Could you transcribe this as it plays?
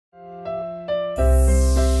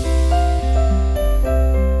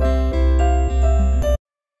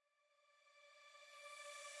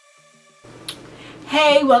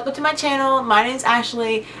Hey, welcome to my channel. My name is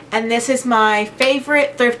Ashley and this is my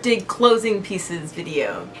favorite thrifted clothing pieces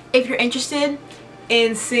video. If you're interested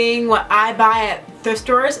in seeing what I buy at thrift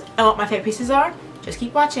stores and what my favorite pieces are, just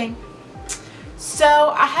keep watching.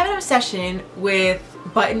 So I have an obsession with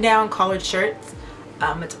button-down collared shirts.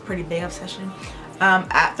 It's a pretty big obsession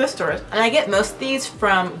at thrift stores, and I get most of these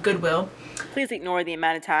from Goodwill. Please ignore the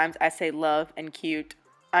amount of times I say love and cute.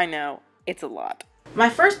 I know, it's a lot. My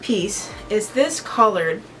first piece is this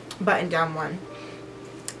collared button-down one.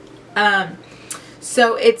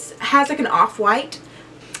 So it has like an off-white,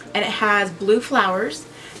 and it has blue flowers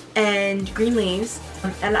and green leaves.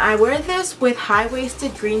 And I wear this with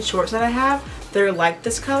high-waisted green shorts that I have. They're like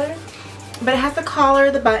this color. But it has the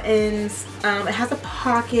collar, the buttons, it has a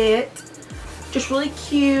pocket. Just really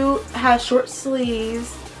cute. It has short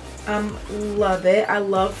sleeves. Love it. I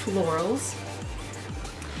love florals.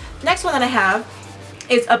 Next one that I have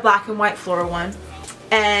is a black and white floral one,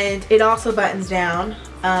 and it also buttons down.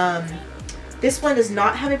 This one does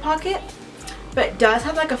not have a pocket, but it does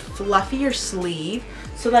have like a fluffier sleeve.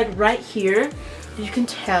 So like right here, you can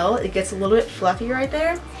tell it gets a little bit fluffy right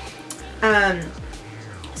there.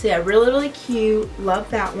 So yeah, really cute. Love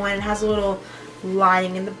that one. It has a little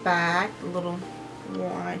lining in the back, a little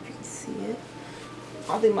line if you can see it. I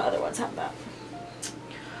don't think my other ones have that.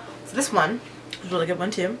 So this one is a really good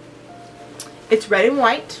one too. It's red and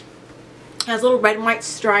white. It has little red and white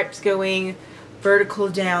stripes going vertical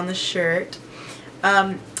down the shirt.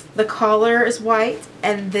 The collar is white,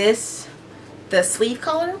 and the sleeve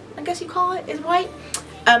collar, I guess you call it, is white.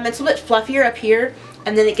 It's a little bit fluffier up here,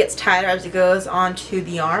 and then it gets tighter as it goes onto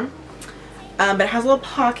the arm. But it has a little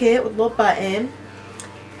pocket with a little button.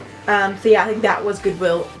 So yeah, I think that was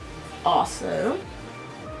Goodwill also.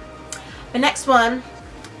 The next one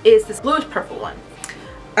is this bluish purple one.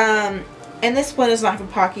 And this one does not have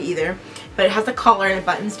a pocket either, but it has a collar and it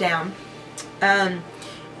buttons down.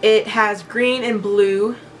 It has green and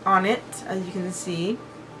blue on it, as you can see.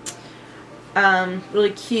 Really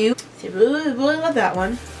cute. So I really love that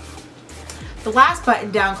one. The last button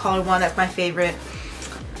down collar one that's my favorite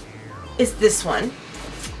is this one.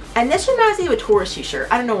 And this reminds me of a tourist t-shirt.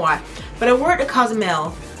 I don't know why, but I wore it to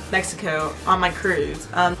Cozumel, Mexico on my cruise.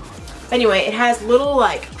 Anyway, it has little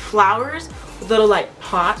like flowers, little like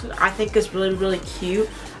pots, which I think is really cute.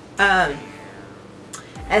 And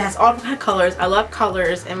it has all different colors. I love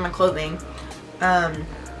colors in my clothing.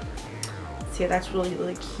 See, that's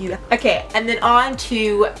really cute. Okay, and then on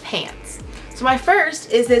to pants. So my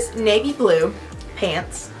first is this navy blue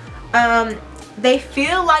pants. They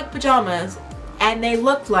feel like pajamas and they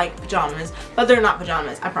look like pajamas, but they're not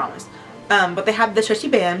pajamas, I promise. But they have the stretchy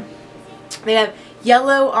band. They have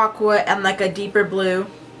yellow, aqua, and like a deeper blue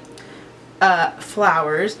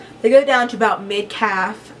flowers. They go down to about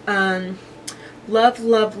mid-calf.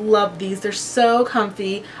 Love these. They're so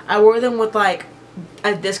comfy. I wore them with like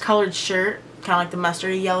a discolored shirt, kind of like the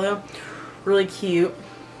mustard yellow. Really cute.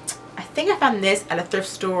 I think I found this at a thrift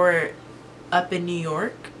store up in New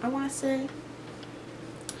York, I want to say.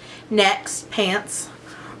 Next pants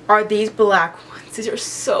are these black ones. These are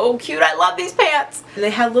so cute. I love these pants. They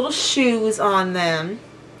have little shoes on them.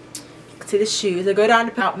 You can see the shoes. They go down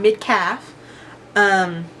to about mid-calf.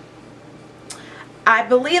 I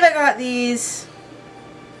believe I got these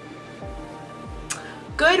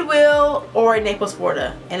Goodwill or in Naples,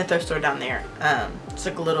 Florida, in a thrift store down there. It's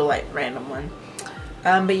like a little like random one.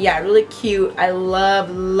 But yeah, really cute. I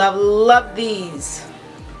love these.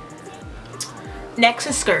 Next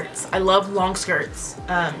is skirts. I love long skirts.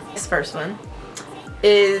 This first one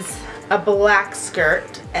is a black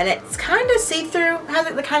skirt, and it's kind of see-through. It has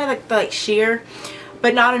like the kind of like sheer,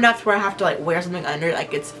 but not enough to where I have to like wear something under.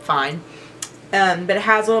 Like, it's fine. But it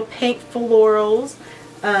has little pink florals,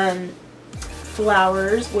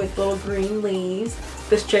 flowers with little green leaves,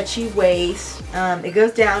 the stretchy waist. It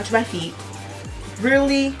goes down to my feet.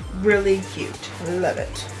 Really cute. Love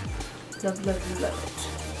it. Love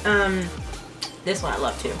it. This one I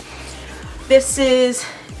love too. This is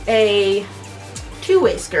a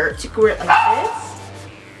two-way skirt. You can wear it like this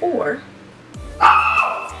or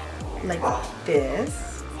like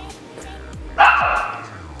this.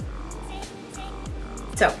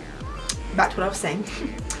 So, back to what I was saying.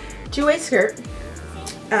 Two-way skirt. You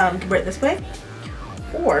can wear it this way,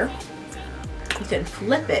 or you can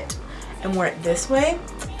flip it and wear it this way.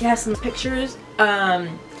 It has some pictures. I've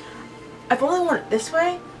only worn it this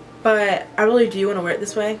way, but I really do want to wear it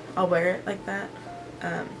this way. I'll wear it like that.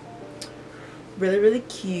 Really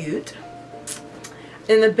cute.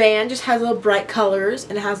 And the band just has little bright colors,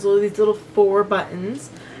 and it has these little 4 buttons.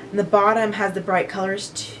 And the bottom has the bright colors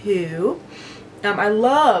too. I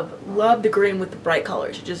love the green with the bright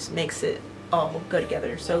colors. It just makes it all go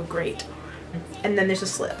together so great. And then there's a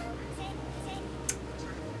slip.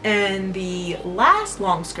 And the last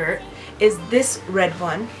long skirt is this red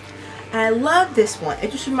one. And I love this one.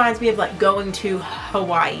 It just reminds me of like going to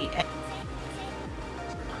Hawaii.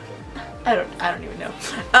 I don't even know.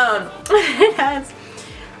 It has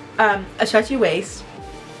a stretchy waist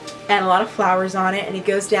and a lot of flowers on it, and it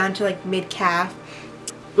goes down to like mid-calf.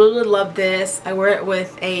 Really love this. I wear it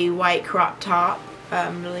with a white crop top.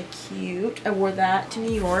 Really cute. I wore that to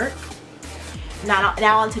New York. Now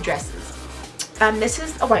onto dresses. This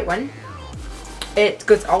is a white one. It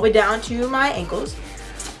goes all the way down to my ankles.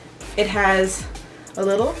 It has a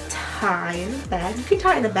little tie in the back. You can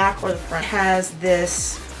tie it in the back or the front. It has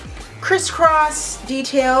this crisscross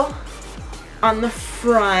detail on the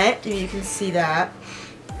front, and you can see that.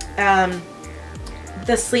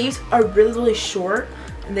 The sleeves are really short,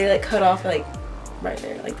 and they like cut off like right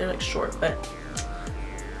there, like they're like short, but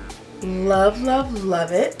love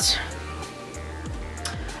it.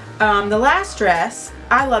 The last dress,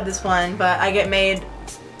 I love this one, but I get made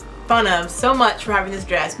fun of so much for having this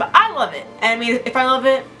dress, but I love it. And I mean, if I love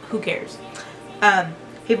it, who cares?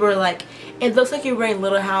 People are like, it looks like you're wearing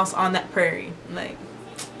Little House on that Prairie. I'm like,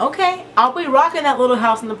 okay, I'll be rocking that Little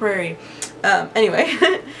House on the Prairie. Anyway,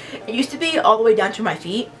 it used to be all the way down to my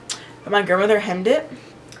feet, but my grandmother hemmed it,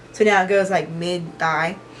 so now it goes like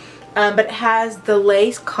mid-thigh. But it has the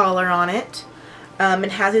lace collar on it.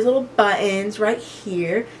 It has these little buttons right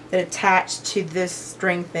here that attach to this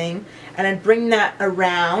string thing, and I bring that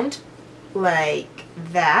around like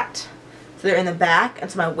that, so they're in the back, and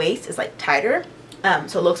so my waist is like tighter,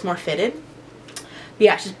 so it looks more fitted. But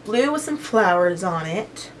yeah, it's just blue with some flowers on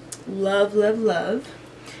it. Love.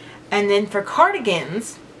 And then for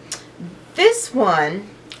cardigans, this one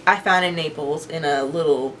I found in Naples in a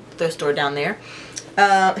little thrift store down there.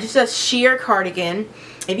 It's a sheer cardigan,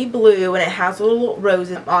 navy blue, and it has little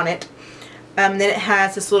roses on it. Then it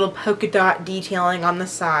has this little polka dot detailing on the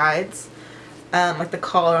sides, like the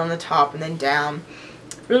collar on the top and then down.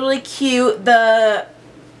 Really cute. The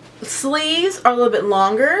sleeves are a little bit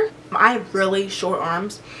longer. I have really short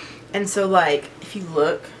arms, and so like if you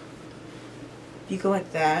look, if you go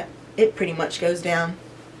like that, it pretty much goes down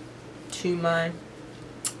to my,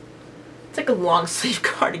 it's like a long sleeve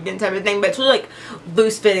cardigan type of thing, but it's really like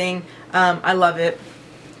loose fitting. I love it.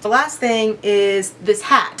 The last thing is this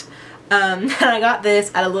hat. And I got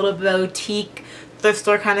this at a little boutique thrift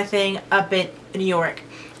store kind of thing up in New York.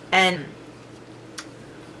 And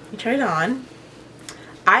you try it on.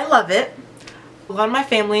 I love it. A lot of my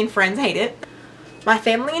family and friends hate it. My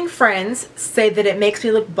family and friends say that it makes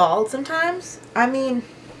me look bald sometimes. I mean,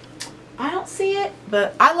 I don't see it,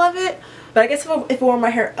 but I love it. But I guess if I wore my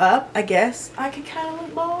hair up, I guess I could kind of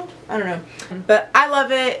look bald. I don't know. But I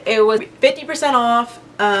love it. It was 50% off.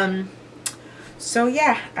 So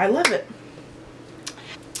yeah, I love it.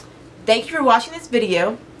 Thank you for watching this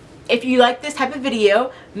video. If you like this type of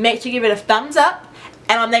video, make sure you give it a thumbs up.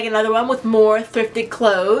 And I'll make another one with more thrifted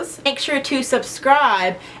clothes. Make sure to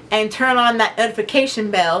subscribe and turn on that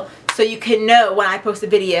notification bell so you can know when I post a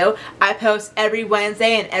video. I post every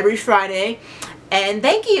Wednesday and every Friday. And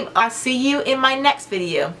thank you. I'll see you in my next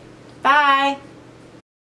video. Bye.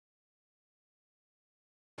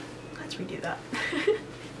 Let's redo that.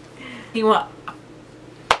 You want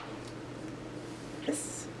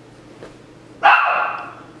this?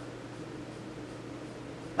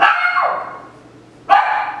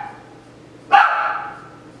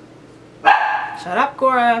 Shut up,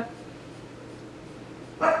 Cora.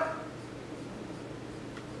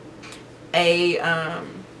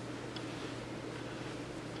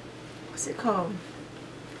 What's it called?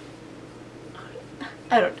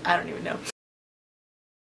 I don't even know.